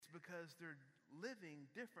because they're living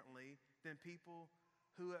differently than people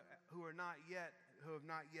who have not yet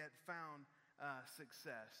found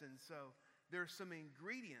success. And so there's some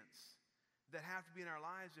ingredients that have to be in our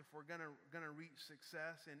lives if we're gonna reach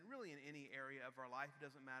success, and really in any area of our life. It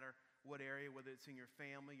doesn't matter what area, whether it's in your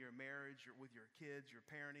family, your marriage, or with your kids, your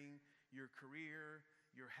parenting, your career,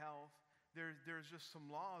 your health. There's just some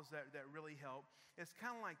laws that really help. It's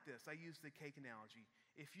kind of like this. I use the cake analogy.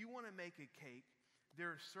 If you want to make a cake,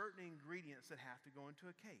 there are certain ingredients that have to go into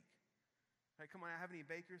a cake. All right, come on, I have any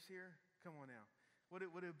bakers here? Come on now. What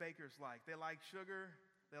do bakers like? They like sugar.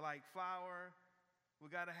 They like flour. We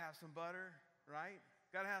got to have some butter, right?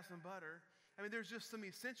 Got to have some butter. I mean, there's just some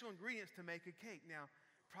essential ingredients to make a cake. Now,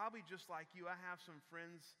 probably just like you, I have some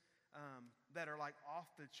friends that are like off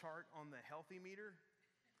the chart on the healthy meter.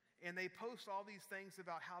 And they post all these things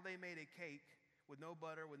about how they made a cake with no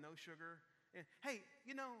butter, with no sugar. And hey,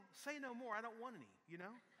 say no more. I don't want any,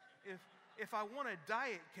 If I want a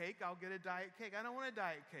diet cake, I'll get a diet cake. I don't want a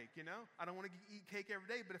diet cake, I don't want to eat cake every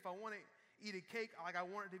day, but if I want to eat a cake, like I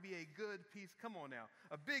want it to be a good piece. Come on now.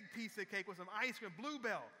 A big piece of cake with some ice cream,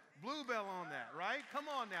 Bluebell on that, right? Come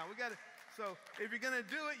on now. So if you're going to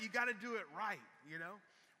do it, you got to do it right,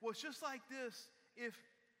 Well, it's just like this. If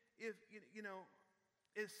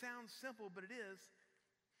it sounds simple, but it is.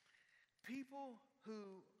 People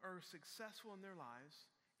who are successful in their lives,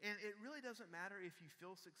 and it really doesn't matter if you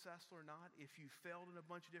feel successful or not, if you failed in a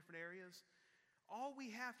bunch of different areas, all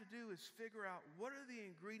we have to do is figure out what are the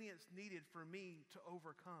ingredients needed for me to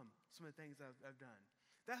overcome some of the things I've done.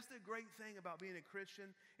 That's the great thing about being a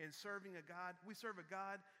Christian and serving a God. We serve a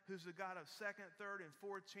God who's a God of second, third, and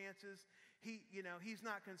fourth chances. He's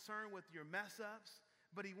not concerned with your mess ups,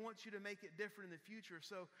 but he wants you to make it different in the future.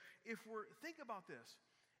 So think about this.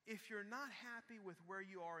 If you're not happy with where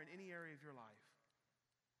you are in any area of your life,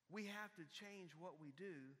 we have to change what we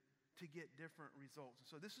do to get different results. And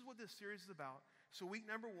so this is what this series is about. So week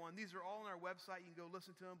number 1, these are all on our website. You can go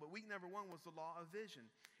listen to them. But week number 1 was the law of vision.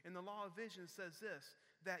 And the law of vision says this,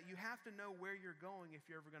 that you have to know where you're going if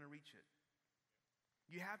you're ever going to reach it.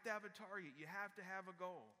 You have to have a target. You have to have a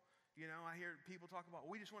goal. I hear people talk about,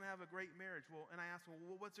 we just want to have a great marriage. Well, and I ask them,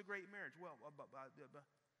 well, what's a great marriage? Well,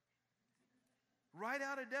 write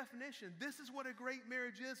out a definition. This is what a great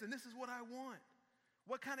marriage is, and this is what I want.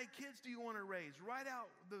 What kind of kids do you want to raise? Write out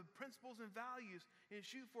the principles and values and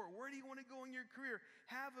shoot for it. Where do you want to go in your career?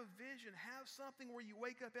 Have a vision. Have something where you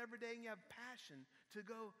wake up every day and you have passion to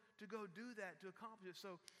go do that, to accomplish it.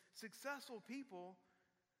 So successful people,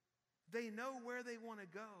 they know where they want to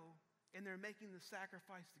go, and they're making the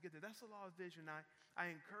sacrifice to get there. That's the law of vision. I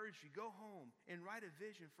encourage you, go home and write a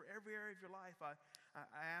vision for every area of your life.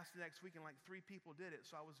 I asked the next week, and like 3 people did it,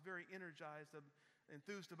 so I was very energized,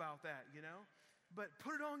 enthused about that, But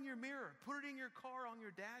put it on your mirror. Put it in your car on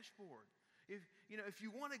your dashboard. If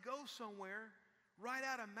you want to go somewhere, write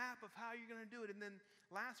out a map of how you're going to do it. And then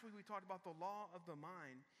last week we talked about the law of the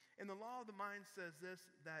mind. And the law of the mind says this,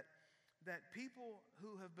 that people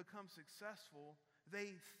who have become successful,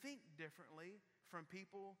 they think differently from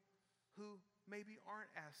people who maybe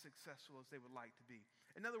aren't as successful as they would like to be.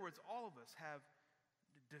 In other words, all of us have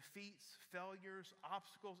defeats, failures,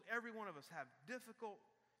 obstacles. Every one of us have difficult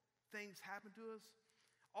things happen to us.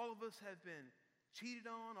 All of us have been cheated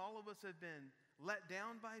on. All of us have been let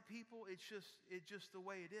down by people. It's just the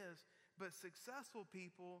way it is. But successful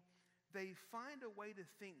people, they find a way to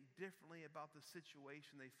think differently about the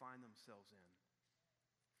situation they find themselves in.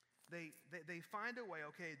 They find a way,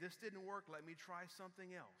 okay, this didn't work, let me try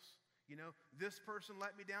something else. This person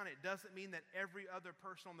let me down. It doesn't mean that every other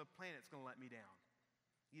person on the planet is going to let me down.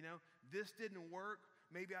 This didn't work,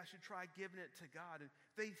 maybe I should try giving it to God. And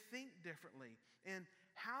they think differently. And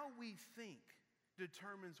how we think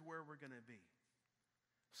determines where we're going to be.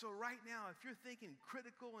 So right now, if you're thinking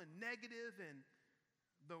critical and negative and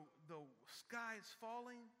the sky is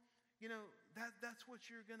falling, that's what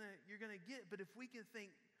you're gonna get. But if we can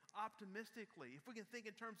think optimistically, if we can think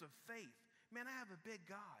in terms of faith, man, I have a big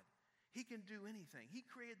God. He can do anything. He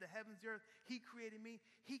created the heavens, the earth. He created me.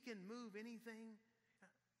 He can move anything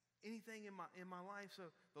in my life.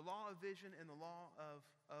 So the law of vision and the law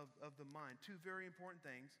of the mind, 2 very important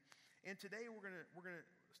things. And today we're gonna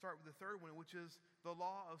start with the third one, which is the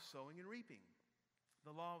law of sowing and reaping.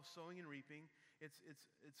 The law of sowing and reaping. It's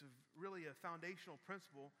really a foundational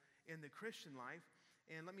principle in the Christian life.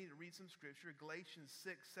 And let me read some scripture. Galatians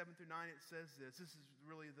 6:7-9, it says this. This is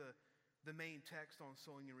really the main text on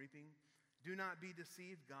sowing and reaping. Do not be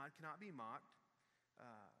deceived. God cannot be mocked.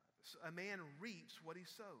 A man reaps what he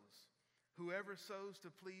sows. Whoever sows to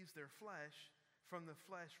please their flesh, from the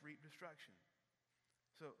flesh reap destruction.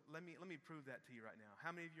 So let me prove that to you right now.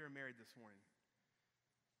 How many of you are married this morning?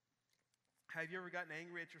 Have you ever gotten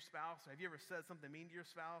angry at your spouse? Have you ever said something mean to your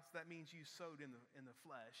spouse? That means you sowed in the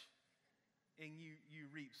flesh, and you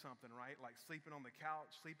reap something, right? Like sleeping on the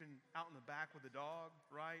couch, sleeping out in the back with the dog,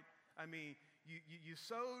 right? I mean, you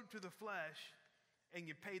sowed to the flesh, and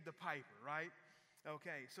you paid the piper, right?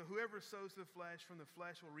 Okay, so whoever sows to the flesh, from the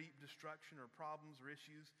flesh will reap destruction or problems or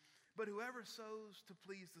issues. But whoever sows to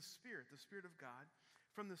please the Spirit of God,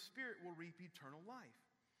 from the Spirit will reap eternal life.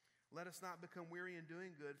 Let us not become weary in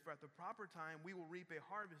doing good, for at the proper time we will reap a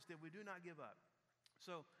harvest if we do not give up.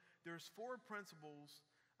 So there's 4 principles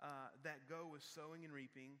that go with sowing and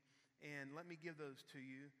reaping, and let me give those to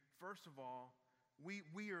you. First of all, we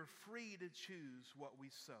are free to choose what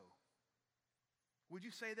we sow. Would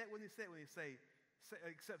you say that when you say it? When you say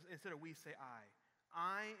except instead of we, say I.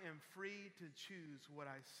 I am free to choose what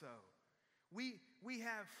I sow. We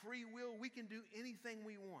have free will. We can do anything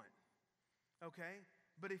we want. Okay?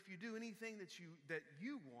 But if you do anything that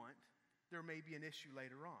you want, there may be an issue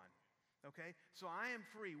later on. Okay? So I am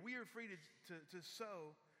free. We are free to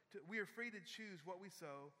sow. We are free to choose what we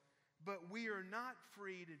sow, but we are not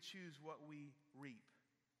free to choose what we reap.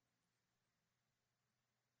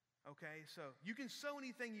 Okay? So you can sow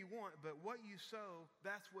anything you want, but what you sow,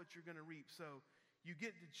 that's what you're going to reap. So you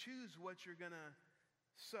get to choose what you're going to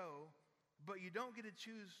sow, but you don't get to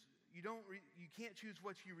choose. You can't choose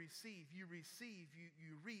what you receive. You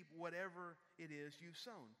reap whatever it is you've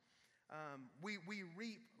sown. We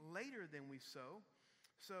reap later than we sow.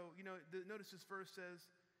 So, notice this verse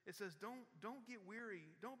says, don't get weary.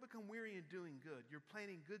 Don't become weary in doing good. You're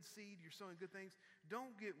planting good seed. You're sowing good things.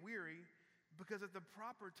 Don't get weary, because at the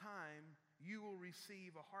proper time, you will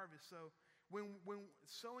receive a harvest. So when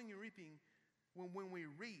sowing and reaping, when we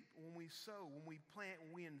reap, when we sow, when we plant,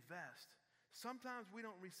 when we invest, sometimes we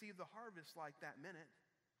don't receive the harvest like that minute.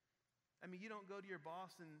 I mean, you don't go to your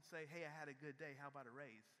boss and say, hey, I had a good day. How about a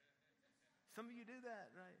raise? Some of you do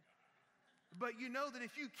that, right? But you know that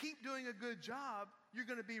if you keep doing a good job, you're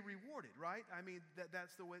going to be rewarded, right? I mean,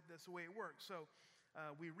 that's the way it works. So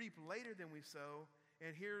we reap later than we sow.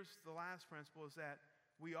 And here's the last principle, is that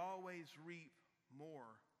we always reap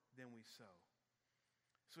more than we sow.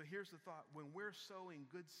 So here's the thought. When we're sowing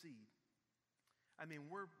good seed,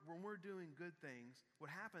 when we're doing good things, what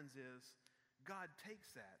happens is God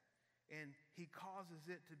takes that and He causes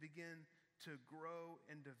it to begin to grow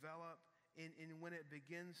and develop. And when it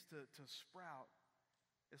begins to sprout,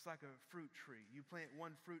 it's like a fruit tree. You plant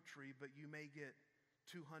one fruit tree, but you may get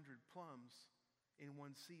 200 plums in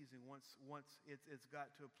one season once it's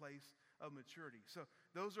got to a place of maturity. So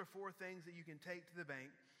those are 4 things that you can take to the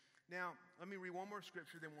bank. Now, let me read one more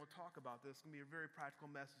scripture, then we'll talk about this. It's going to be a very practical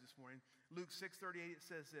message this morning. Luke 6:38, it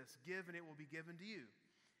says this: give, and it will be given to you.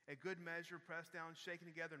 A good measure, pressed down, shaken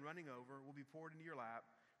together, and running over, will be poured into your lap.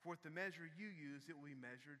 For with the measure you use, it will be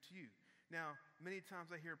measured to you. Now, many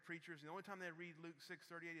times I hear preachers, and the only time they read Luke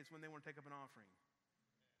 6:38 is when they want to take up an offering.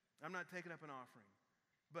 I'm not taking up an offering.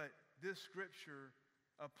 But this scripture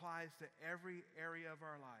applies to every area of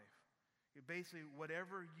our life. Basically,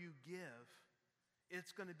 whatever you give,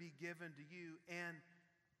 it's going to be given to you. And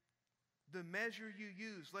the measure you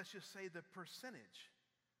use, let's just say the percentage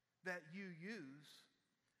that you use,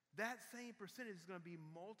 that same percentage is going to be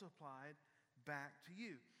multiplied back to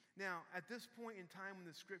you. Now, at this point in time when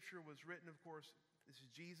the scripture was written, of course, this is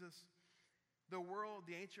Jesus, the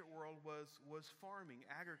ancient world was farming,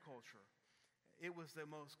 agriculture. It was the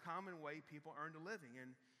most common way people earned a living.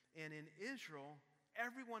 And in Israel,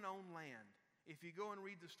 everyone owned land. If you go and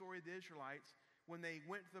read the story of the Israelites, when they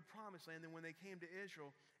went to the promised land and when they came to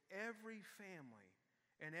Israel, every family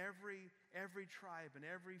and every tribe and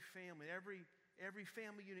every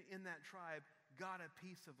family unit in that tribe got a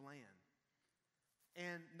piece of land.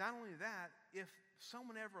 And not only that, if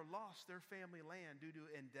someone ever lost their family land due to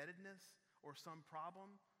indebtedness or some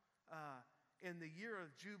problem, in the year of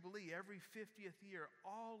Jubilee, every 50th year,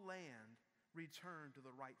 all land returned to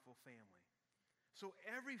the rightful family. So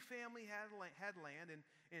every family had land,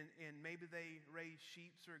 and maybe they raised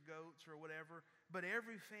sheep or goats or whatever, but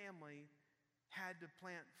every family had to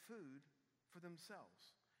plant food for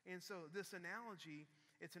themselves. And so this analogy,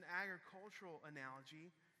 it's an agricultural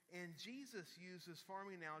analogy, and Jesus used this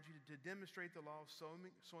farming analogy to demonstrate the law of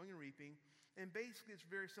sowing and reaping. And basically it's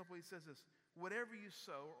very simple. He says this: whatever you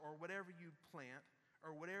sow or whatever you plant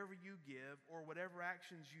or whatever you give or whatever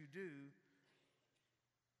actions you do,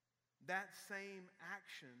 that same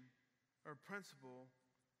action or principle,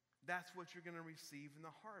 that's what you're going to receive in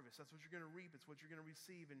the harvest. That's what you're going to reap. It's what you're going to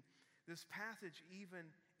receive. And this passage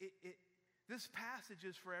this passage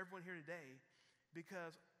is for everyone here today,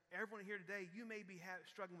 because everyone here today, you may be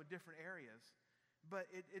struggling with different areas, but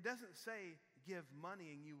it doesn't say give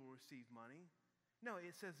money and you will receive money. No,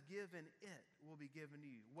 it says give and it will be given to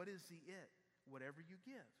you. What is the it? Whatever you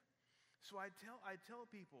give. So I tell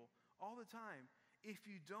people all the time, if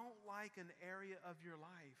you don't like an area of your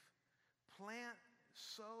life,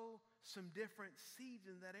 sow some different seeds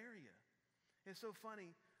in that area. It's so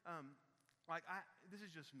funny. This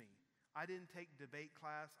is just me. I didn't take debate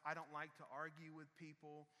class. I don't like to argue with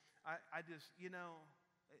people. I just,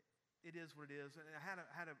 it is what it is. And I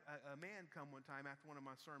had a man come one time after one of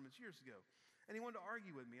my sermons years ago, and he wanted to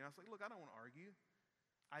argue with me. And I was like, look, I don't want to argue.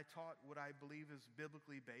 I taught what I believe is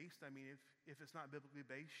biblically based. I mean, if it's not biblically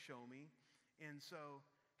based, show me. And so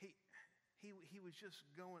he was just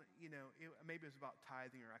going, maybe it was about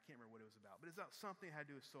tithing, or I can't remember what it was about, but it's about something that had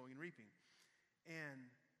to do with sowing and reaping.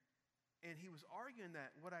 And he was arguing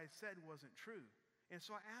that what I said wasn't true. And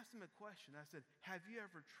so I asked him a question. I said, have you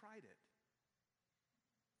ever tried it?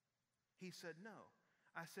 He said, no.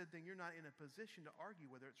 I said, then you're not in a position to argue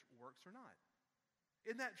whether it works or not.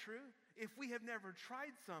 Isn't that true? If we have never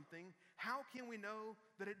tried something, how can we know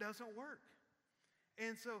that it doesn't work?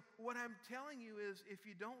 And so what I'm telling you is, if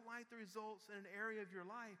you don't like the results in an area of your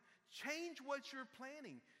life, change what you're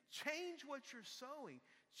planting. Change what you're sowing.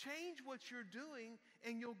 Change what you're doing,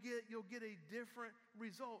 and you'll get a different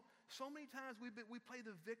result. So many times we play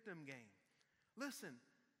the victim game. Listen,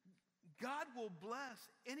 God will bless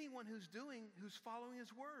anyone who's following His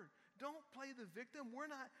word. Don't play the victim. We're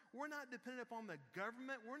not dependent upon the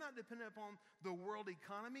government. We're not dependent upon the world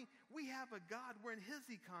economy. We have a God. We're in His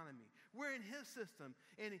economy. We're in His system.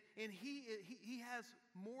 And He has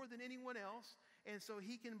more than anyone else. And so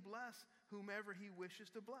He can bless whomever He wishes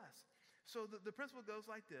to bless. So the principle goes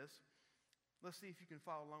like this. Let's see if you can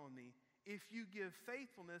follow along with me. If you give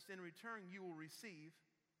faithfulness, in return you will receive.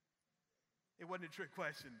 It wasn't a trick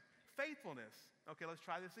question. Faithfulness. Okay, let's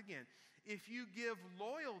try this again. If you give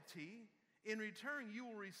loyalty, in return you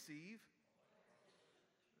will receive.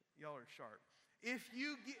 Y'all are sharp. If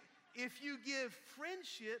you give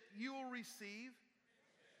friendship, you will receive.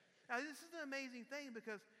 Now this is an amazing thing,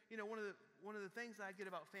 because one of the things I get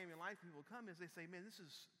about family life, people come, is they say, man,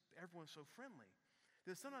 everyone's so friendly.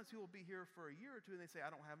 Then sometimes people will be here for a year or two and they say,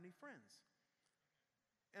 I don't have any friends.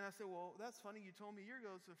 And I said, well, that's funny. You told me a year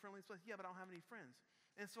ago it's the friendliest place. Yeah, but I don't have any friends.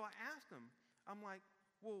 And so I asked them, I'm like,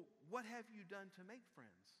 well, what have you done to make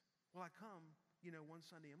friends? Well, I come, one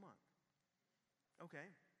Sunday a month. Okay.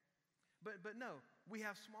 But no, we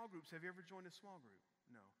have small groups. Have you ever joined a small group?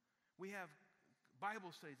 No. We have Bible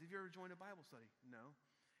studies. Have you ever joined a Bible study? No.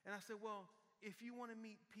 And I said, well, if you want to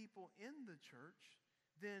meet people in the church,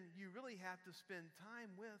 then you really have to spend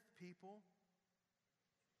time with people.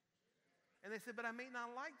 And they said, but I may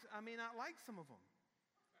not like some of them,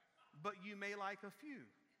 but you may like a few.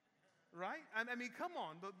 Right? I mean, come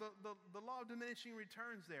on. The law of diminishing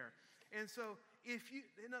returns there. And so it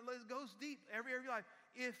goes deep, every life.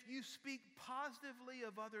 If you speak positively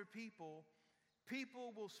of other people,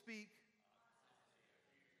 people will speak.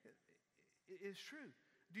 It's true.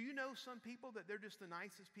 Do you know some people that they're just the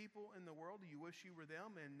nicest people in the world? Do you wish you were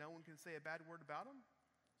them and no one can say a bad word about them?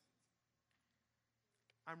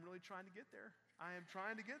 I'm really trying to get there. I am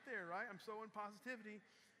trying to get there, right? I'm so in positivity.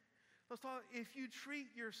 Let's talk. If you treat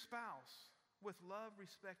your spouse with love,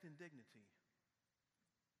 respect, and dignity,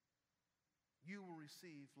 you will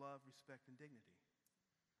receive love, respect, and dignity.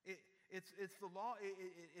 It's the law.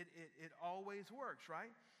 It always works,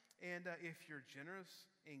 right? And if you're generous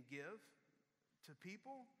and give to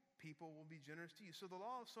people, people will be generous to you. So the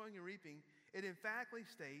law of sowing and reaping, it emphatically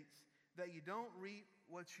states that you don't reap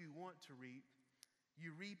what you want to reap.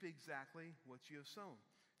 You reap exactly what you have sown.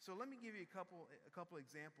 So let me give you a couple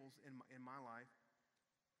examples in my life.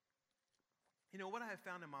 What I have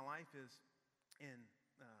found in my life is, in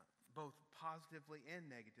both positively and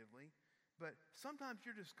negatively, but sometimes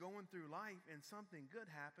you're just going through life and something good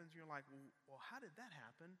happens. You're like, well, how did that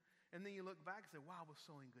happen? And then you look back and say, wow, I was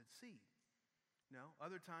sowing good seed.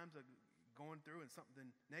 Other times I'm going through and something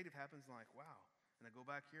negative happens, and I'm like, wow. And I go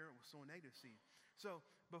back here and was sowing negative seed. So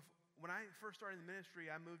when I first started in the ministry,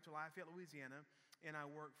 I moved to Lafayette, Louisiana, and I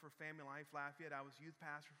worked for Family Life Lafayette. I was youth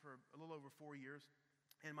pastor for a little over 4 years.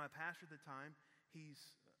 And my pastor at the time,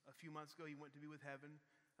 a few months ago, he went to be with heaven,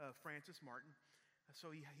 Francis Martin.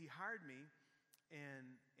 So he hired me,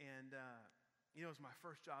 and it was my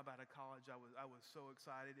first job out of college. I was so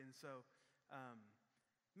excited. And so,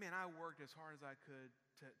 I worked as hard as I could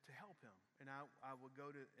to help him. And I would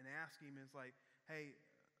go to and ask him, it's like, hey,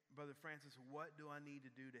 Brother Francis, what do I need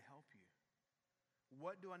to do to help you?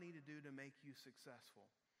 What do I need to do to make you successful?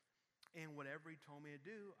 And whatever he told me to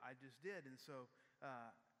do, I just did. And so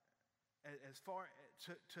as far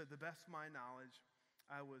to the best of my knowledge,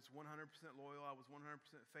 I was 100% loyal. I was 100%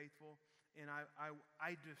 faithful, and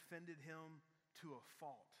I defended him to a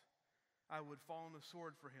fault. I would fall on the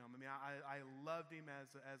sword for him. I mean, I loved him as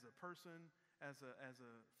a person, as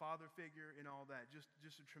a father figure, and all that. Just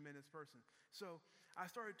a tremendous person. So I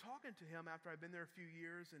started talking to him after I'd been there a few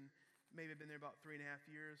years, and maybe I'd been there about 3.5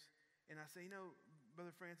 years. And I say,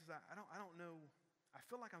 Brother Francis, I don't know. I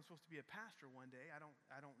feel like I'm supposed to be a pastor one day. I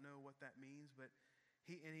don't know what that means, but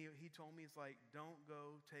he told me, it's like, don't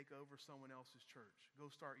go take over someone else's church. Go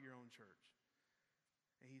start your own church.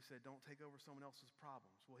 And he said, don't take over someone else's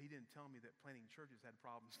problems. Well, he didn't tell me that planting churches had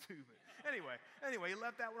problems too. But anyway, he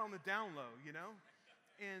left that one on the down low,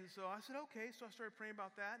 And so I said, okay. So I started praying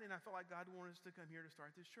about that, and I felt like God wanted us to come here to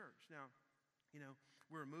start this church. Now,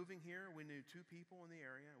 we were moving here. We knew 2 people in the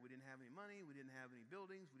area. We didn't have any money. We didn't have any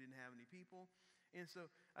buildings. We didn't have any people. And so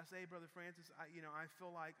I say, hey, Brother Francis, I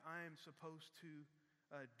feel like I am supposed to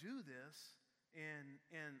do this, and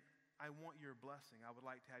I want your blessing. I would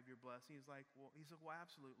like to have your blessing. He said, well,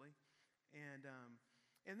 absolutely. And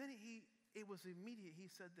then it was immediate.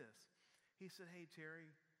 He said this. He said, hey,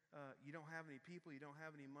 Terry, you don't have any people. You don't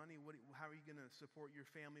have any money. How are you going to support your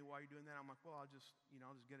family while you're doing that? I'm like, well, I'll just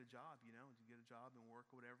get a job, just get a job and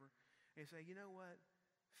work or whatever. And he said, you know what?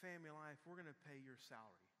 Family life, we're going to pay your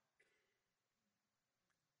salary.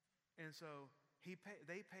 And so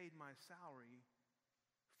they paid my salary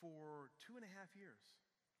for 2.5 years.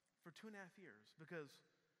 For 2.5 years, because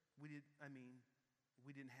we didn't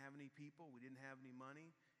have any people, we didn't have any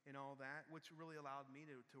money and all that, which really allowed me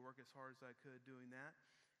to work as hard as I could doing that.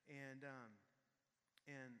 And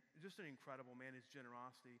just an incredible man, his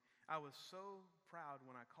generosity. I was so proud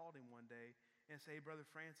when I called him one day and say, hey, Brother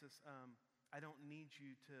Francis, I don't need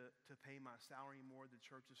you to pay my salary anymore. The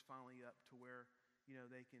church is finally up to where,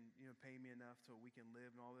 they can, pay me enough so we can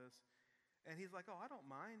live and all this. And he's like, oh, I don't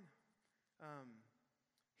mind.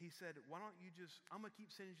 He said, why don't you I'm going to keep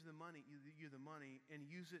sending you the money, and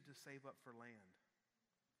use it to save up for land.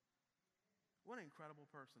 What an incredible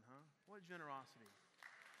person, huh? What generosity.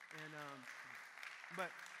 And, but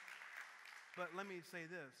let me say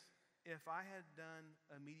this. If I had done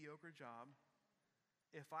a mediocre job,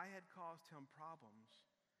 if I had caused him problems,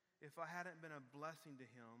 if I hadn't been a blessing to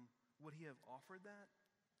him, would he have offered that?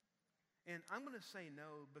 And I'm going to say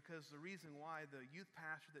no, because the reason why the youth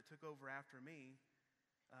pastor that took over after me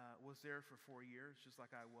was there for 4 years, just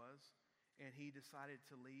like I was, and he decided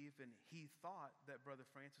to leave, and he thought that Brother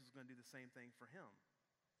Francis was going to do the same thing for him.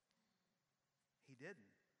 He didn't.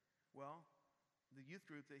 Well, the youth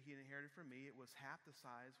group that he inherited from me, it was half the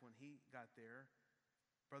size when he got there.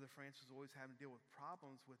 Brother Francis was always having to deal with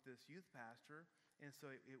problems with this youth pastor, and so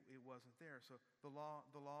it wasn't there. So the law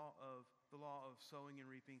of sowing and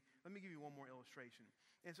reaping. Let me give you one more illustration.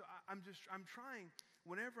 And so I'm trying,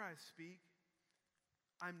 whenever I speak,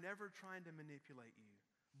 I'm never trying to manipulate you,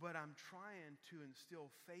 but I'm trying to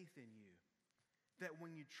instill faith in you that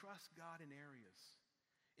when you trust God in areas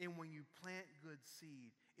and when you plant good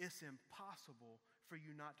seed, it's impossible for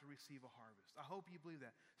you not to receive a harvest. I hope you believe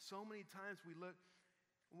that. So many times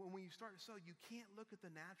when you start to sow, you can't look at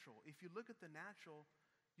the natural. If you look at the natural,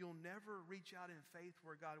 you'll never reach out in faith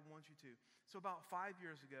where God wants you to. So about 5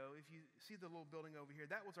 years ago, if you see the little building over here,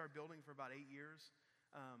 that was our building for about 8 years.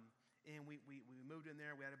 And we moved in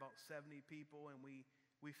there. We had about 70 people, and we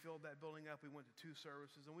filled that building up. We went to 2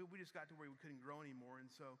 services, and we just got to where we couldn't grow anymore. And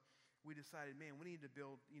so we decided, man, we need to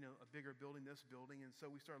build, a bigger building, this building. And so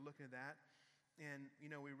we started looking at that. And,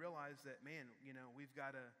 we realized that, man, we've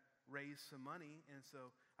got to raise some money. And so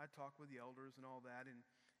I talked with the elders and all that.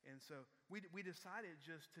 And so we decided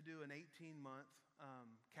just to do an 18-month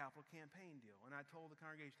capital campaign deal. And I told the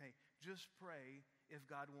congregation, hey, just pray if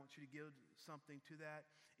God wants you to give something to that.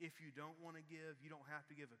 If you don't want to give, you don't have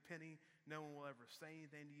to give a penny. No one will ever say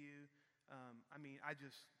anything to you.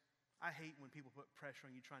 I hate when people put pressure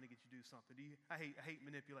on you trying to get you to do something. I hate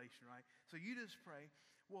manipulation, right? So you just pray.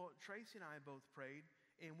 Well, Tracy and I both prayed,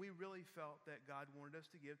 and we really felt that God wanted us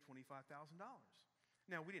to give $25,000.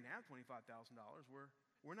 Now, we didn't have $25,000.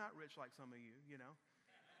 We're not rich like some of you,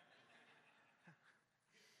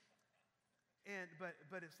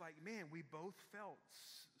 But it's like, man, we both felt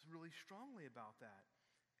really strongly about that.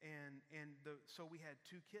 So we had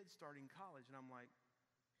 2 kids starting college, and I'm like,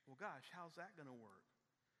 well, gosh, how's that going to work?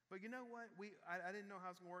 But you know what? I didn't know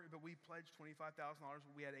how it was going to work, but we pledged $25,000.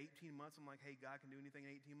 We had 18 months. I'm like, hey, God can do anything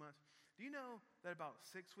in 18 months. Do you know that about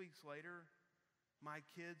 6 weeks later, my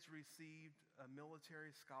kids received a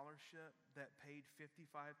military scholarship that paid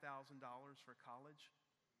 $55,000 for college?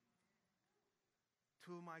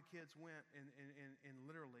 2 of my kids went and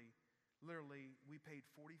literally literally, we paid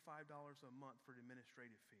 $45 a month for an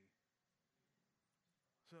administrative fee.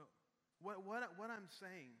 So what I'm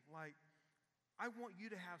saying, like, I want you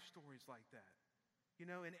to have stories like that. You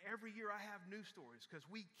know, and every year I have new stories because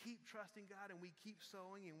we keep trusting God and we keep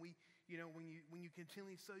sowing, and we, you know, when you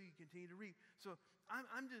continually sow, you continue to reap. So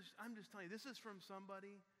I'm just telling you, this is from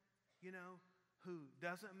somebody, you know, who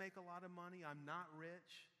doesn't make a lot of money. I'm not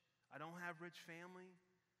rich. I don't have rich family.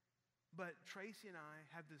 But Tracy and I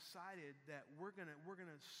have decided that we're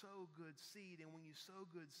gonna sow good seed, and when you sow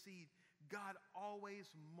good seed, God always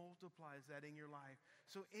multiplies that in your life.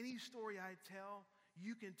 So any story I tell,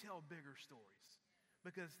 you can tell bigger stories,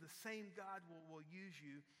 because the same God will use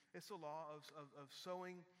you. It's the law of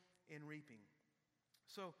sowing and reaping.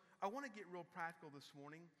 So I want to get real practical this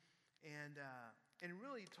morning and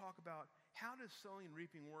really talk about how does sowing and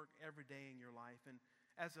reaping work every day in your life. And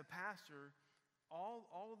as a pastor,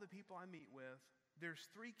 all of the people I meet with,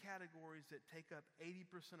 there's three categories that take up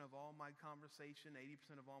 80% of all my conversation,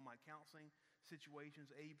 80% of all my counseling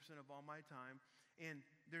situations, 80% of all my time. And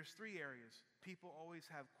there's three areas. People always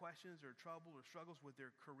have questions or trouble or struggles with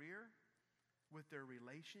their career, with their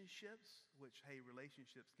relationships, which, hey,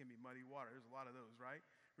 relationships can be muddy water. There's a lot of those, right?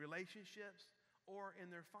 Relationships, or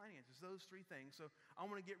in their finances, those three things. So I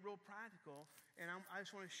want to get real practical, and I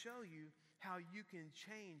just want to show you how you can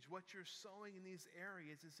change what you're sowing in these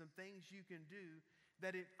areas, and some things you can do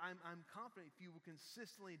that I'm confident if you will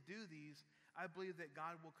consistently do these, I believe that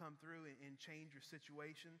God will come through and change your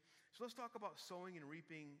situation. So let's talk about sowing and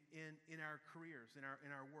reaping in our careers, in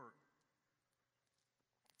our work.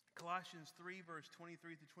 Colossians 3, verse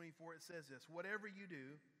 23 through 24, it says this: whatever you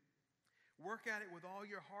do, work at it with all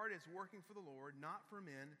your heart as working for the Lord, not for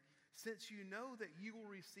men, since you know that you will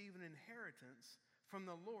receive an inheritance from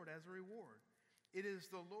the Lord as a reward. It is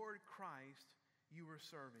the Lord Christ you are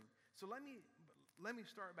serving. So let me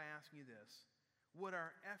start by asking you this. Would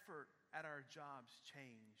our effort at our jobs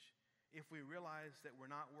change if we realize that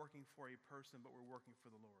we're not working for a person, but we're working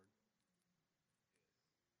for the Lord?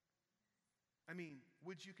 I mean,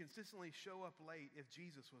 would you consistently show up late if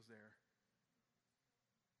Jesus was there?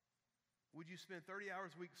 Would you spend 30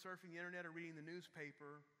 hours a week surfing the internet or reading the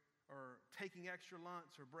newspaper or taking extra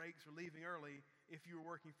lunch or breaks or leaving early if you were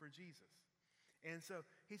working for Jesus? And so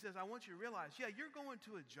he says, I want you to realize, yeah, you're going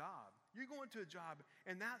to a job. You're going to a job,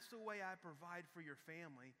 and that's the way I provide for your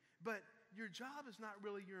family. But your job is not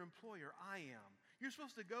really your employer. I am. You're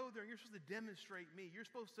supposed to go there, and you're supposed to demonstrate me. You're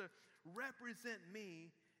supposed to represent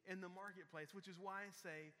me in the marketplace, which is why I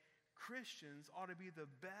say Christians ought to be the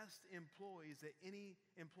best employees that any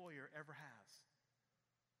employer ever has.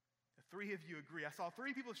 Three of you agree. I saw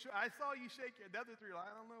three people. I saw you shake your head. The other three are like,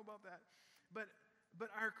 I don't know about that. But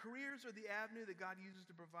our careers are the avenue that God uses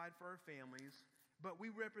to provide for our families, but we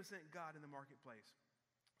represent God in the marketplace.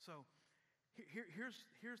 So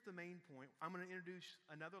here's the main point. I'm going to introduce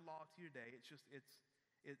another law to you today.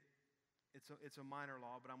 It's a minor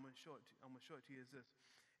law, but I'm going to show it to you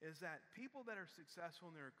is that people that are successful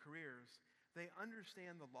in their careers, they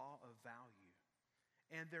understand the law of value,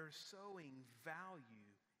 and they're sowing value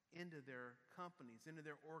into their companies, into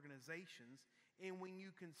their organizations. And when you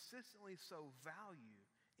consistently sow value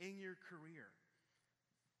in your career,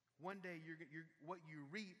 one day what you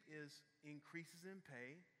reap is increases in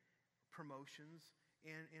pay, promotions,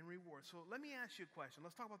 and rewards. So let me ask you a question.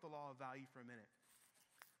 Let's talk about the law of value for a minute.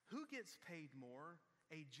 Who gets paid more,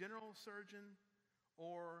 a general surgeon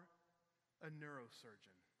or a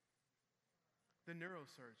neurosurgeon? The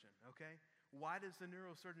neurosurgeon, okay? Why does the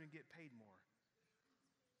neurosurgeon get paid more?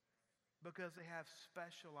 Because they have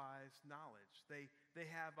specialized knowledge. They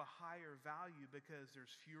have a higher value because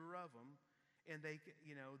there's fewer of them, and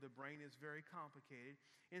the brain is very complicated.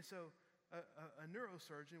 And so a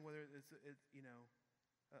neurosurgeon, whether it's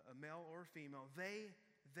a male or female, they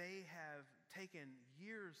have taken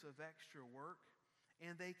years of extra work,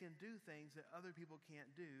 and they can do things that other people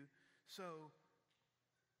can't do. So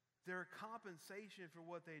their compensation for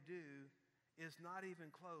what they do is not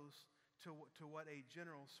even close to what a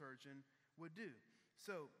general surgeon would do.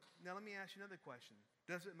 So now let me ask you another question.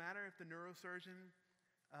 Does it matter if the neurosurgeon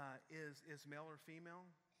is male or female?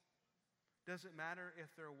 Does it matter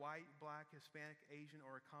if they're white, black, Hispanic, Asian,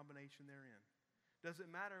 or a combination therein? Does it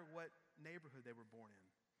matter what neighborhood they were born in?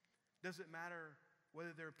 Does it matter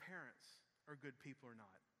whether their parents are good people or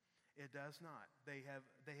not? It does not. They have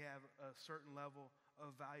a certain level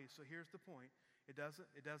of value. So here's the point. It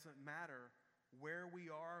doesn't matter where we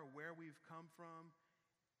are, where we've come from,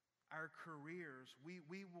 our careers, we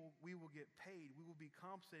will get paid, we will be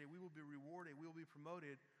compensated, we will be rewarded, we will be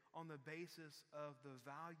promoted on the basis of the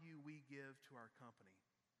value we give to our company.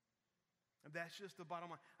 And that's just the bottom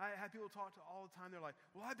line. I have people talk to all the time. They're like,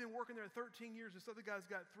 well, I've been working there 13 years. This other guy's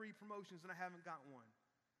got 3 promotions and I haven't got one.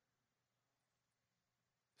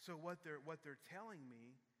 So what they're telling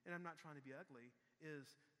me, and I'm not trying to be ugly,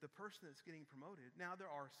 is the person that's getting promoted. Now, there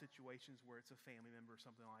are situations where it's a family member or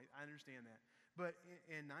something like that. I understand that. But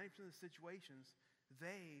in 90% of the situations,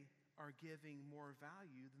 they are giving more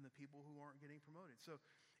value than the people who aren't getting promoted. So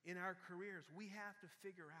in our careers, we have to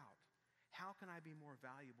figure out, how can I be more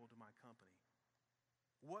valuable to my company?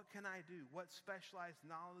 What can I do? What specialized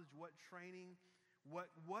knowledge, what training,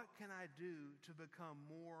 what can I do to become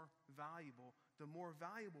more valuable? The more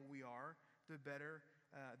valuable we are, the better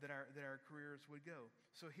that our careers would go.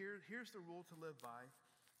 So here's the rule to live by.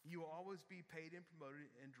 You will always be paid and promoted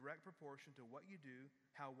in direct proportion to what you do,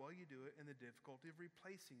 how well you do it, and the difficulty of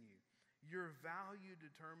replacing you. Your value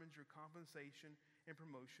determines your compensation and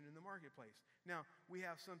promotion in the marketplace. Now, we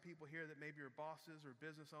have some people here that maybe are bosses or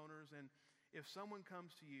business owners, and if someone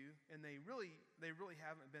comes to you and they really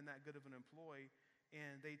haven't been that good of an employee,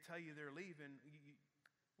 and they tell you they're leaving,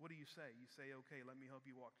 what do you say? You say, okay, let me help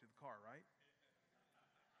you walk to the car, right?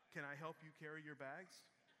 Can I help you carry your bags?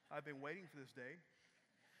 I've been waiting for this day.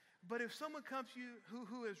 But if someone comes to you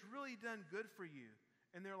who has really done good for you,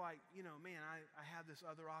 and they're like, man, I have this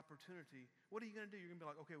other opportunity, what are you going to do? You're going to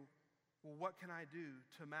be like, okay, well, what can I do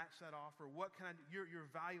to match that offer? What can I do? You're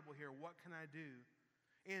valuable here. What can I do?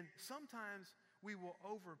 And sometimes we will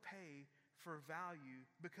overpay for value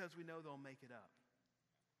because we know they'll make it up.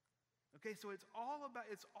 Okay, so it's all about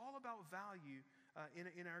value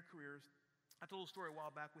in our careers. I told a story a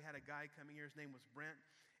while back. We had a guy coming here. His name was Brent,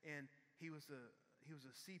 and he was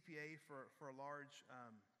a CPA for a large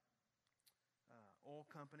oil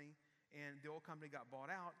company, and the oil company got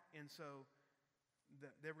bought out, and so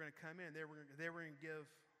they were going to come in. They were going to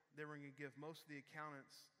give most of the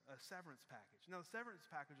accountants a severance package. Now, the severance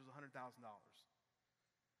package was $100,000.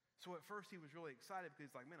 So at first he was really excited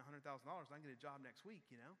because he's like, man, $100,000, I can get a job next week,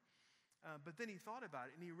 But then he thought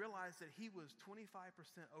about it, and he realized that he was 25%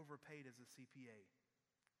 overpaid as a CPA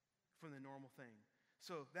from the normal thing.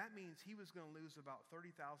 So that means he was going to lose about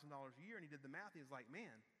 $30,000 a year, and he did the math. He was like,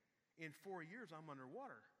 man, in 4 years, I'm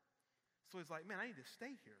underwater. So he's like, man, I need to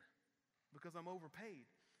stay here because I'm overpaid.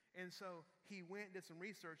 And so he went and did some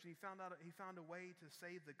research, and he found a way to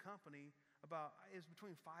save the company it's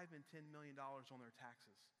between $5 and $10 million on their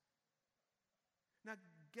taxes. Now,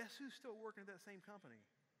 guess who's still working at that same company?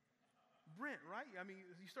 Brent, right? I mean,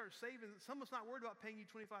 you start saving. Someone's not worried about paying you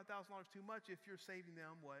 $25,000 too much if you're saving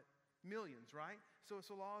them, what? Millions, right? So it's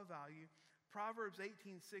a law of value. Proverbs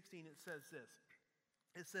 18:16, it says this.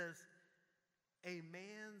 It says, a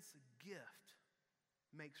man's gift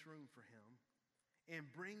makes room for him and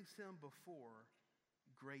brings him before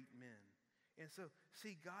great men. And so,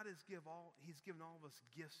 see, God He's given all of us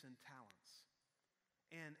gifts and talents.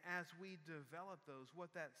 And as we develop those,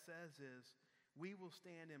 what that says is we will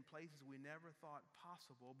stand in places we never thought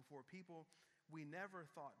possible, before people we never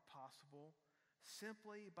thought possible,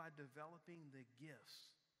 simply by developing the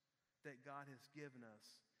gifts that God has given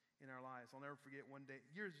us in our lives. I'll never forget one day,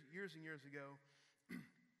 years and years ago,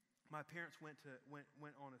 my parents went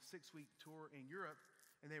on a 6-week tour in Europe,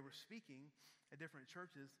 and they were speaking at different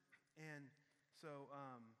churches. And so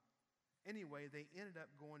anyway, they ended up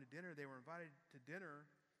going to dinner. They were invited to dinner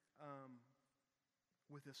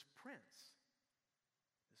with this prince.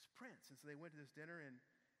 And so they went to this dinner,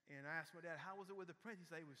 and I asked my dad, how was it with the prince? He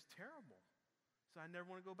said, it was terrible. So I never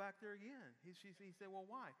want to go back there again. He said, well,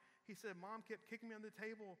 why? He said, Mom kept kicking me on the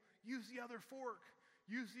table. Use the other fork.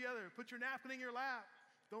 Use the other. Put your napkin in your lap.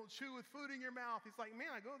 Don't chew with food in your mouth. He's like,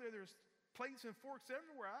 man, I go there. There's plates and forks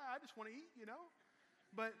everywhere. I just want to eat,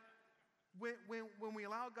 But when we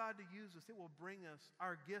allow God to use us, it will bring us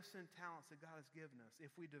our gifts and talents that God has given us.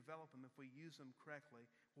 If we develop them, if we use them correctly,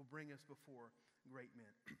 will bring us before great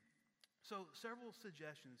men. So several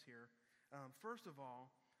suggestions here. First of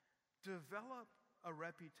all, develop a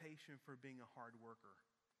reputation for being a hard worker.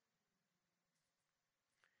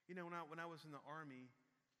 When I was in the Army,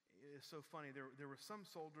 it's so funny. There were some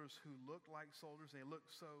soldiers who looked like soldiers. They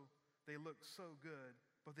looked so good,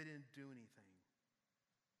 but they didn't do anything.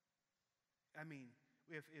 I mean,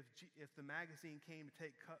 if the magazine came to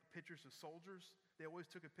take pictures of soldiers, they always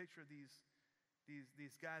took a picture of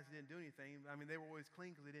these guys that didn't do anything. I mean, they were always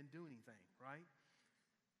clean because they didn't do anything, right?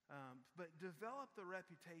 But develop the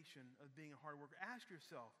reputation of being a hard worker. Ask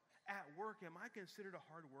yourself, at work, am I considered a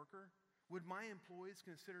hard worker? Would my employees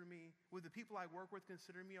would the people I work with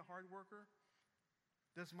consider me a hard worker?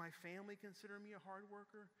 Does my family consider me a hard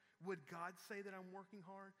worker? Would God say that I'm working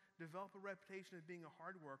hard? Develop a reputation of being a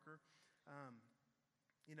hard worker.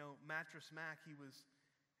 Mattress Mac,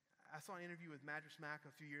 I saw an interview with Mattress Mac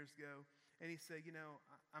a few years ago, and he said,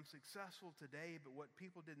 I'm successful today, but what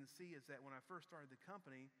people didn't see is that when I first started the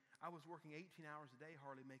company, I was working 18 hours a day,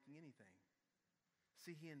 hardly making anything.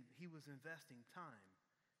 See, he was investing time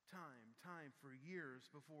for years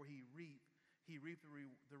before he reaped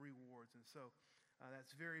the rewards. And so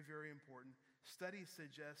that's very, very important. Studies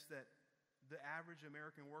suggest that the average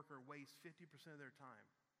American worker wastes 50% of their time.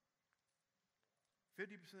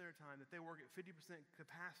 50% of their time, that they work at 50%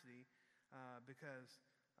 capacity because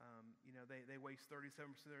they waste 37%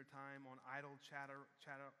 of their time on idle chatter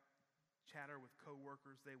with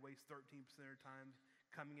coworkers. They waste 13% of their time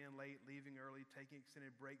coming in late, leaving early, taking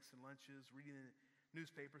extended breaks and lunches, reading the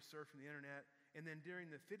newspaper, surfing the internet. And then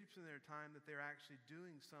during the 50% of their time that they're actually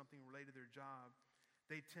doing something related to their job,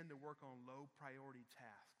 they tend to work on low priority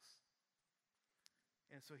tasks.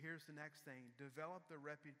 And so here's the next thing. Develop the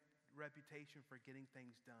reputation for getting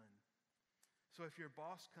things done. So if your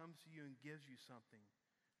boss comes to you and gives you something,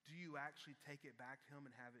 do you actually take it back to him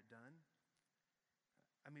and have it done?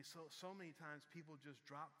 I mean, so many times people just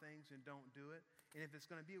drop things and don't do it. And if it's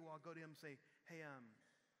going to be, well, I'll go to him and say, hey,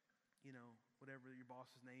 whatever your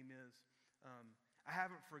boss's name is, I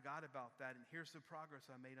haven't forgot about that, and here's the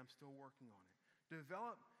progress I made. I'm still working on it.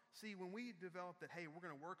 See, when we develop that, hey, we're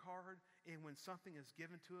going to work hard, and when something is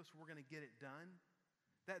given to us, we're going to get it done,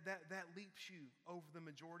 that leaps you over the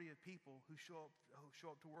majority of people who show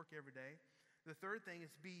up to work every day. The third thing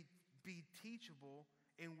is be teachable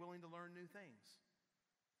and willing to learn new things.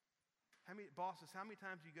 How many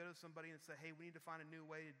times do you go to somebody and say, hey, we need to find a new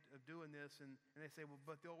way of doing this, and they say, well,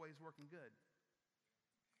 but the old way is working good.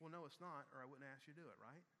 Well, no, it's not, or I wouldn't ask you to do it,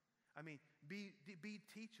 right? I mean, be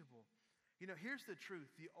teachable. Here's the truth.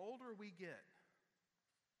 The older we get,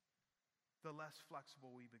 the less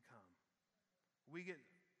flexible we become.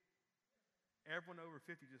 Everyone over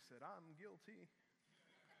 50 just said, I'm guilty,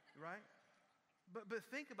 right? But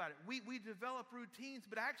think about it. We develop routines,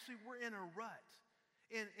 but actually we're in a rut.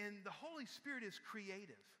 And the Holy Spirit is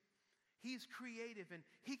creative. He's creative, and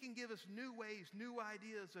He can give us new ways, new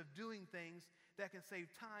ideas of doing things that can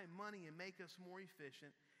save time, money, and make us more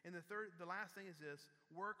efficient. And the last thing is this: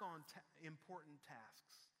 work on important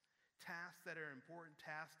tasks. Tasks that are important,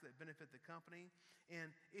 tasks that benefit the company.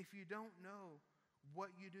 And if you don't know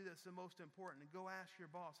what you do that's the most important, go ask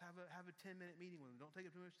your boss. Have a 10-minute meeting with them. Don't take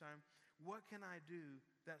up too much time. What can I do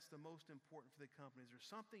that's the most important for the company? Is there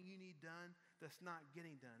something you need done that's not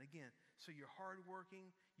getting done? Again, so you're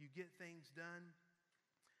hardworking, you get things done,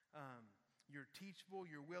 you're teachable,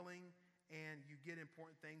 you're willing, and you get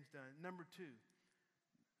important things done. Number 2,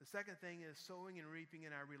 the second thing is sowing and reaping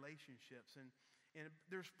in our relationships. And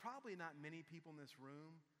there's probably not many people in this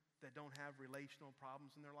room that don't have relational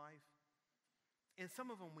problems in their life. And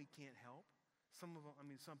some of them we can't help. Some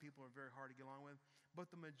people are very hard to get along with. But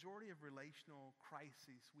the majority of relational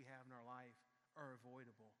crises we have in our life are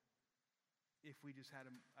avoidable if we just had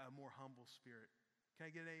a more humble spirit. Can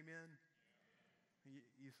I get an amen?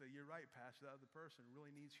 You say, you're right, Pastor. That other person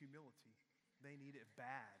really needs humility. They need it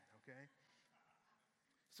bad, okay?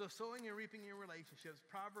 So sowing and reaping in relationships,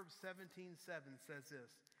 Proverbs 17:7 says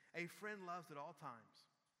this: a friend loves at all times,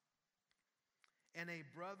 and a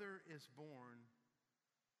brother is born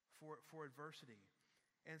for adversity.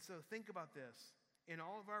 And so think about this. In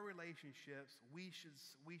all of our relationships, we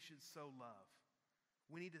should sow love.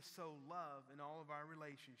 We need to sow love in all of our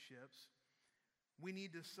relationships. We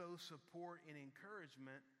need to sow support and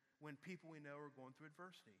encouragement when people we know are going through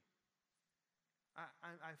adversity.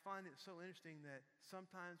 I find it so interesting that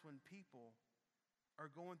sometimes when people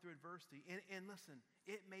are going through adversity, and listen,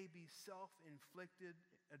 it may be self-inflicted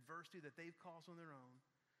adversity that they've caused on their own,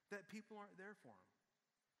 that people aren't there for them.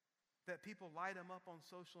 That people light them up on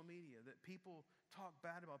social media, that people talk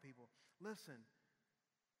bad about people. Listen,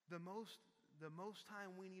 the most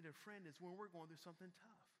time we need a friend is when we're going through something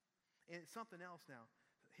tough. And something else now.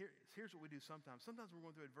 Here's what we do sometimes. Sometimes we're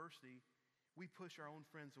going through adversity, we push our own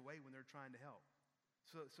friends away when they're trying to help.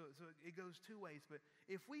 So it goes two ways. But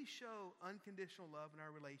if we show unconditional love in our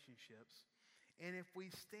relationships, and if we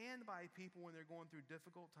stand by people when they're going through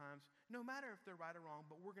difficult times, no matter if they're right or wrong,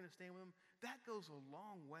 but we're going to stand with them, that goes a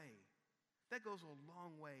long way. That goes a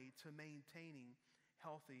long way to maintaining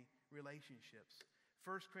healthy relationships.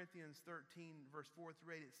 1 Corinthians 13, verse 4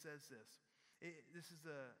 through 8, it says this. This is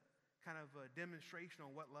a kind of a demonstration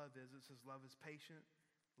on what love is. It says, love is patient,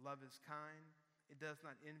 love is kind, it does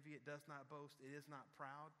not envy, it does not boast, it is not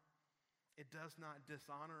proud, it does not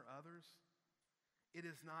dishonor others, it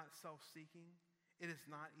is not self-seeking, it is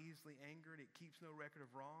not easily angered, it keeps no record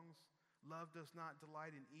of wrongs. Love does not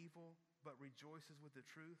delight in evil, but rejoices with the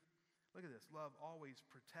truth. Look at this. Love always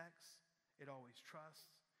protects, it always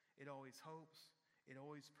trusts, It always hopes. It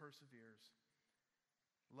always perseveres.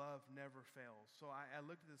 Love never fails. So I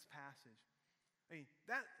looked at this passage. I mean,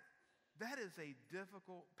 that is a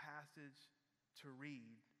difficult passage to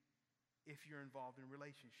read if you're involved in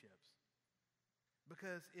relationships.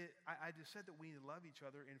 Because I just said that we need to love each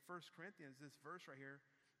other. In 1 Corinthians, this verse right here,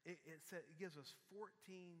 it gives us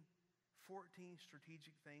 14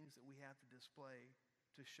 strategic things that we have to display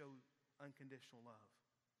to show unconditional love.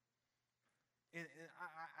 And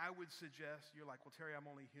I would suggest, you're like, well, Terry, I'm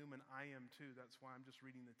only human. I am too. That's why I'm just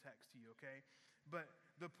reading the text to you, okay? But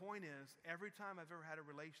the point is, every time I've ever had a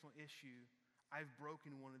relational issue, I've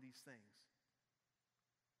broken one of these things.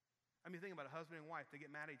 I mean, think about a husband and wife. They get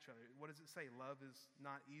mad at each other. What does it say? Love is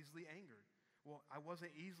not easily angered. Well, I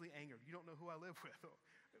wasn't easily angered. You don't know who I live with.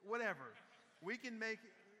 Whatever. I've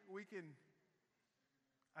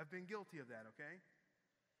been guilty of that, okay?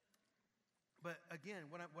 But again,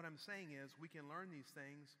 what I'm saying is we can learn these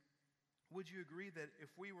things. Would you agree that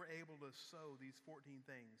if we were able to sow these 14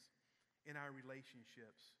 things in our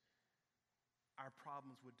relationships, our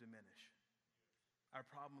problems would diminish? Our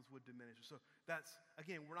problems would diminish. So that's,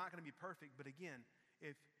 again, we're not going to be perfect, but again,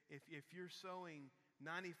 if you're sowing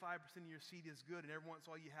 95% of your seed is good and every once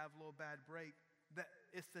in a while you have a little bad break, that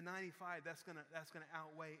it's the 95 that's gonna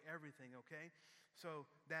outweigh everything, okay? So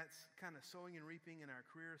that's kind of sowing and reaping in our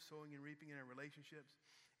career, sowing and reaping in our relationships.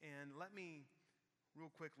 And let me,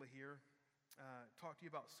 real quickly here, talk to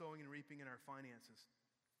you about sowing and reaping in our finances.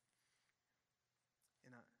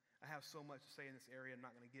 And I have so much to say in this area, I'm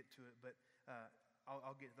not going to get to it, but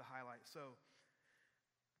I'll get to the highlights. So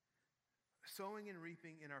sowing and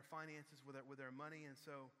reaping in our finances with our money. And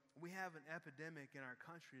so we have an epidemic in our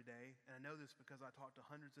country today, and I know this because I talk to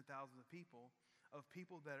hundreds of thousands of people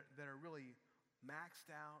that are really maxed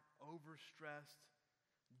out, overstressed,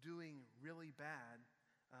 doing really bad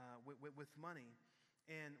with money.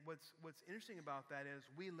 And what's interesting about that is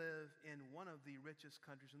we live in one of the richest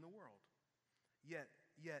countries in the world. Yet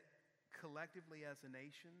collectively as a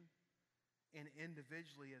nation and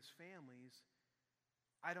individually as families,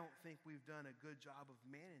 I don't think we've done a good job of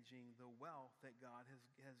managing the wealth that God has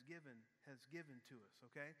given to us,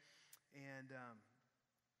 okay? And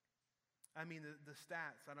I mean, the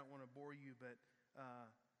stats, I don't want to bore you, but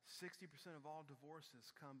 60% of all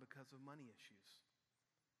divorces come because of money issues.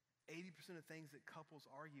 80% of things that couples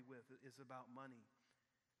argue with is about money.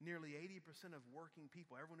 Nearly 80% of working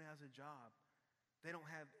people, everyone who has a job, they don't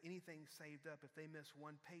have anything saved up. If they miss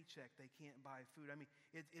one paycheck, they can't buy food. I mean,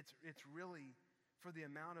 it's really, for the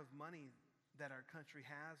amount of money that our country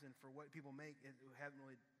has and for what people make, we haven't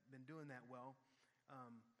really been doing that well.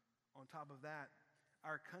 On top of that,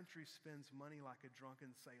 our country spends money like a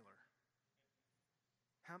drunken sailor.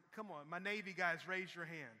 Come on, my Navy guys, raise your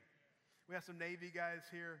hand. We have some Navy guys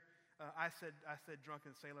here. I said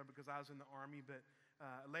drunken sailor because I was in the Army, but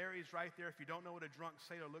Larry's right there. If you don't know what a drunk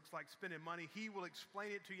sailor looks like spending money, he will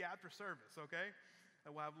explain it to you after service, okay?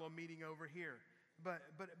 We'll have a little meeting over here. But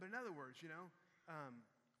in other words, you know,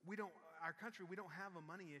 our country, we don't have a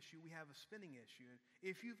money issue, we have a spending issue. And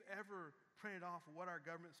if you've ever printed off what our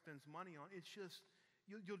government spends money on, it's just,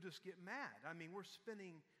 you'll just get mad. I mean, we're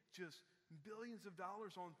spending just billions of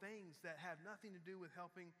dollars on things that have nothing to do with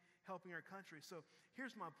helping our country. So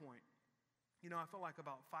here's my point. You know, I felt like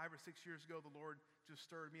about 5 or 6 years ago, the Lord just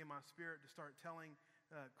stirred me in my spirit to start telling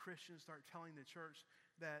Christians, start telling the church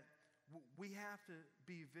that we have to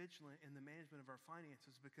be vigilant in the management of our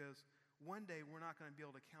finances, because one day we're not going to be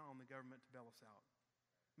able to count on the government to bail us out.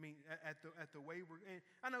 I mean, at the way we're, and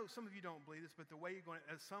I know some of you don't believe this, but the way you're going,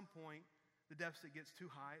 at some point, the deficit gets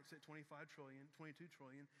too high. It's at 25 trillion, 22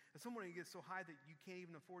 trillion. At some point, it gets so high that you can't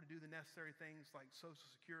even afford to do the necessary things like Social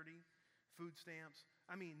Security, food stamps.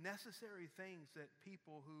 I mean, necessary things that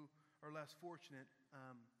people who are less fortunate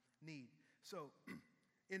need. So,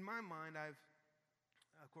 in my mind, I've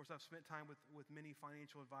spent time with many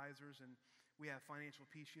financial advisors, and we have Financial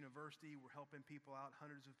Peace University. We're helping people out,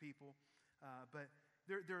 hundreds of people. But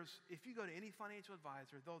there's, if you go to any financial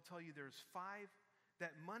advisor, they'll tell you there's 5,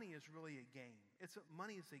 that money is really a game.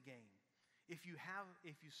 Money is a game. If you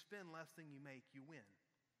spend less than you make, you win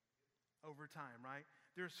over time, right?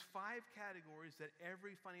 There's 5 categories that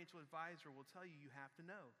every financial advisor will tell you have to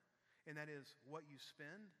know. And that is what you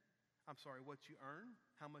earn,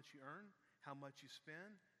 how much you earn, how much you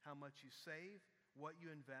spend, how much you save, what you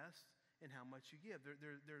invest, and how much you give.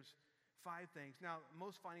 There's 5 things. Now,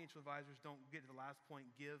 most financial advisors don't get to the last point,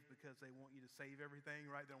 give, because they want you to save everything,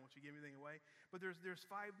 right? They don't want you to give anything away. But there's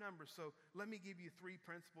 5 numbers. So let me give you 3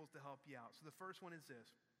 principles to help you out. So the first one is this: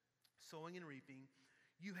 sowing and reaping.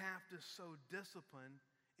 You have to sow discipline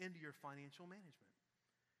into your financial management.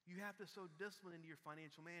 You have to sow discipline into your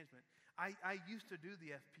financial management. I used to do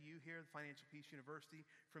the FPU here, the Financial Peace University,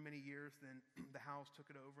 for many years. Then the house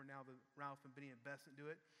took it over. Now the Ralph and Benny and Besant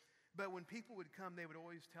do it. But when people would come, they would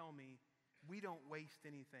always tell me, we don't waste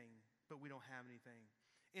anything, but we don't have anything.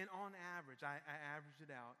 And on average, I averaged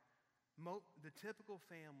it out. The typical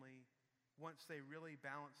family, once they really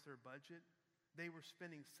balanced their budget, they were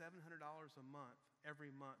spending $700 a month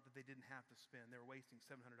every month that they didn't have to spend. They were wasting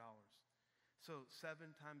 $700. So 7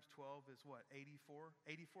 times 12 is what? 8,400.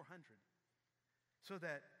 So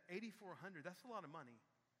that 8,400, that's a lot of money.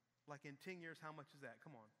 Like in 10 years, how much is that?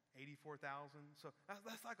 Come on, 84,000. So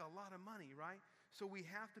that's like a lot of money, right? So we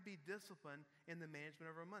have to be disciplined in the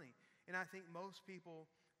management of our money. And I think most people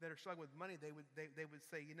that are struggling with money, they would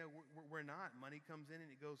say, we're not. Money comes in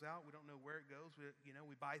and it goes out. We don't know where it goes.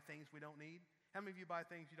 We buy things we don't need. How many of you buy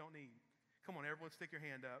things you don't need? Come on, everyone, stick your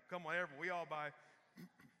hand up. Come on, everyone. We all buy.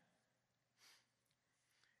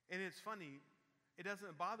 And it's funny, it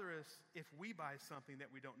doesn't bother us if we buy something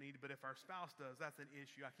that we don't need, but if our spouse does, that's an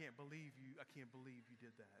issue. I can't believe you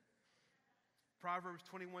did that. Proverbs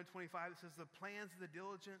 21:25, it says, the plans of the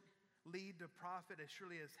diligent lead to profit as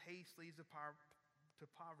surely as haste leads to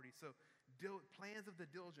poverty. So plans of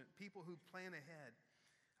the diligent, people who plan ahead.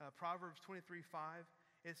 Proverbs 23:5,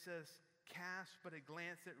 it says, cast but a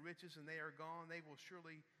glance at riches and they are gone. They will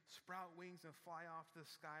surely sprout wings and fly off to the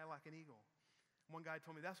sky like an eagle. One guy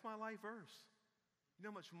told me, that's my life verse. You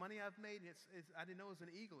know how much money I've made? I didn't know it was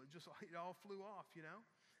an eagle. It all flew off,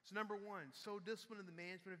 So number one, sow discipline in the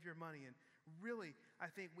management of your money. And really,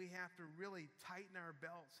 I think we have to really tighten our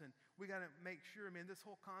belts. And we got to make sure, this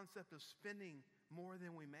whole concept of spending more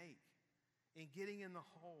than we make and getting in the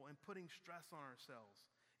hole and putting stress on ourselves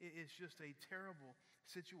is just a terrible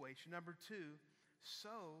situation. Number two,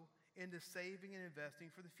 sow into saving and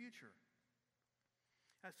investing for the future.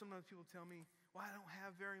 Sometimes people tell me, well, I don't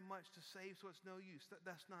have very much to save, so it's no use.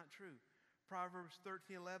 That's not true. Proverbs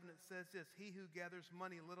 13:11, it says this, he who gathers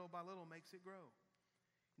money little by little makes it grow.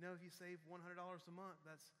 If you save $100 a month,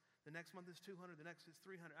 the next month is $200, the next is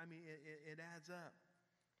 $300. It adds up.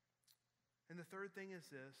 And the third thing is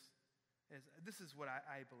this is what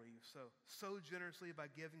I believe. Sow generously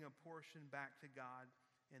by giving a portion back to God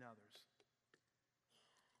and others.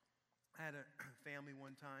 I had a family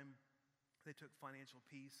one time. They took Financial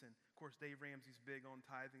Peace, and of course Dave Ramsey's big on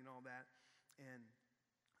tithing and all that, and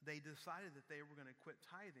they decided that they were going to quit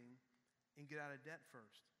tithing and get out of debt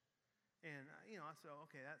first. And I said,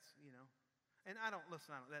 okay, that's and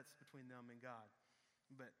that's between them and God.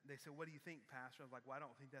 But they said, what do you think, Pastor? I was like, well, I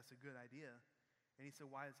don't think that's a good idea. And he said,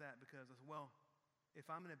 why is that? Because I said, well, if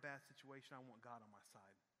I'm in a bad situation, I want God on my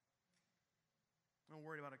side. I'm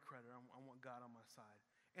worried about a creditor. I want God on my side.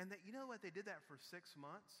 And you know what? They did that for 6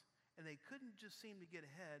 months. And they couldn't just seem to get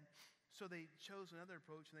ahead, so they chose another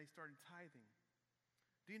approach and they started tithing.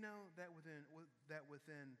 Do you know that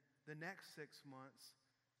within the next 6 months,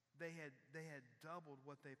 they had doubled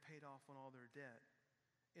what they paid off on all their debt?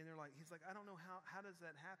 And he's like, I don't know how does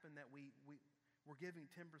that happen that we're giving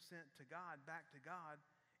 10% to God, back to God,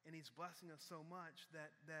 and He's blessing us so much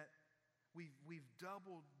that we've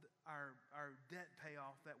doubled our debt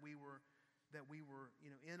payoff that we were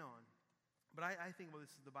in on. But I think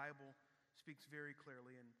the Bible speaks very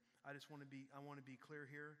clearly, and I want to be clear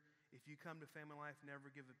here. If you come to Family Life,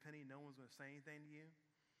 never give a penny, no one's going to say anything to you.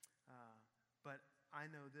 But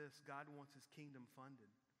I know this, God wants His kingdom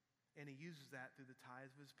funded, and He uses that through the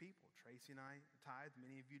tithes of His people. Tracy and I tithe,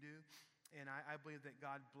 many of you do, and I believe that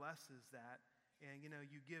God blesses that. And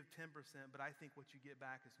you give 10%, but I think what you get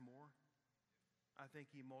back is more. I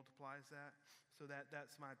think He multiplies that. So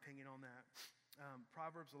that's my opinion on that.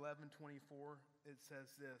 Proverbs 11:24, it says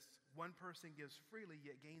this, one person gives freely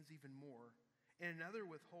yet gains even more, and another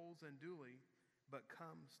withholds unduly but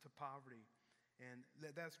comes to poverty. And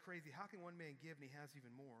that's crazy. How can one man give and he has even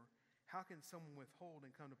more? How can someone withhold and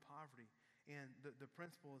come to poverty? And the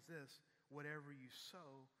principle is this, whatever you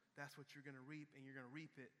sow, that's what you're going to reap, and you're going to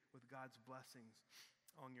reap it with God's blessings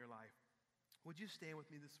on your life. Would you stand with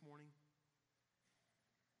me this morning?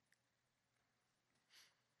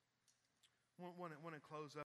 I want to close up.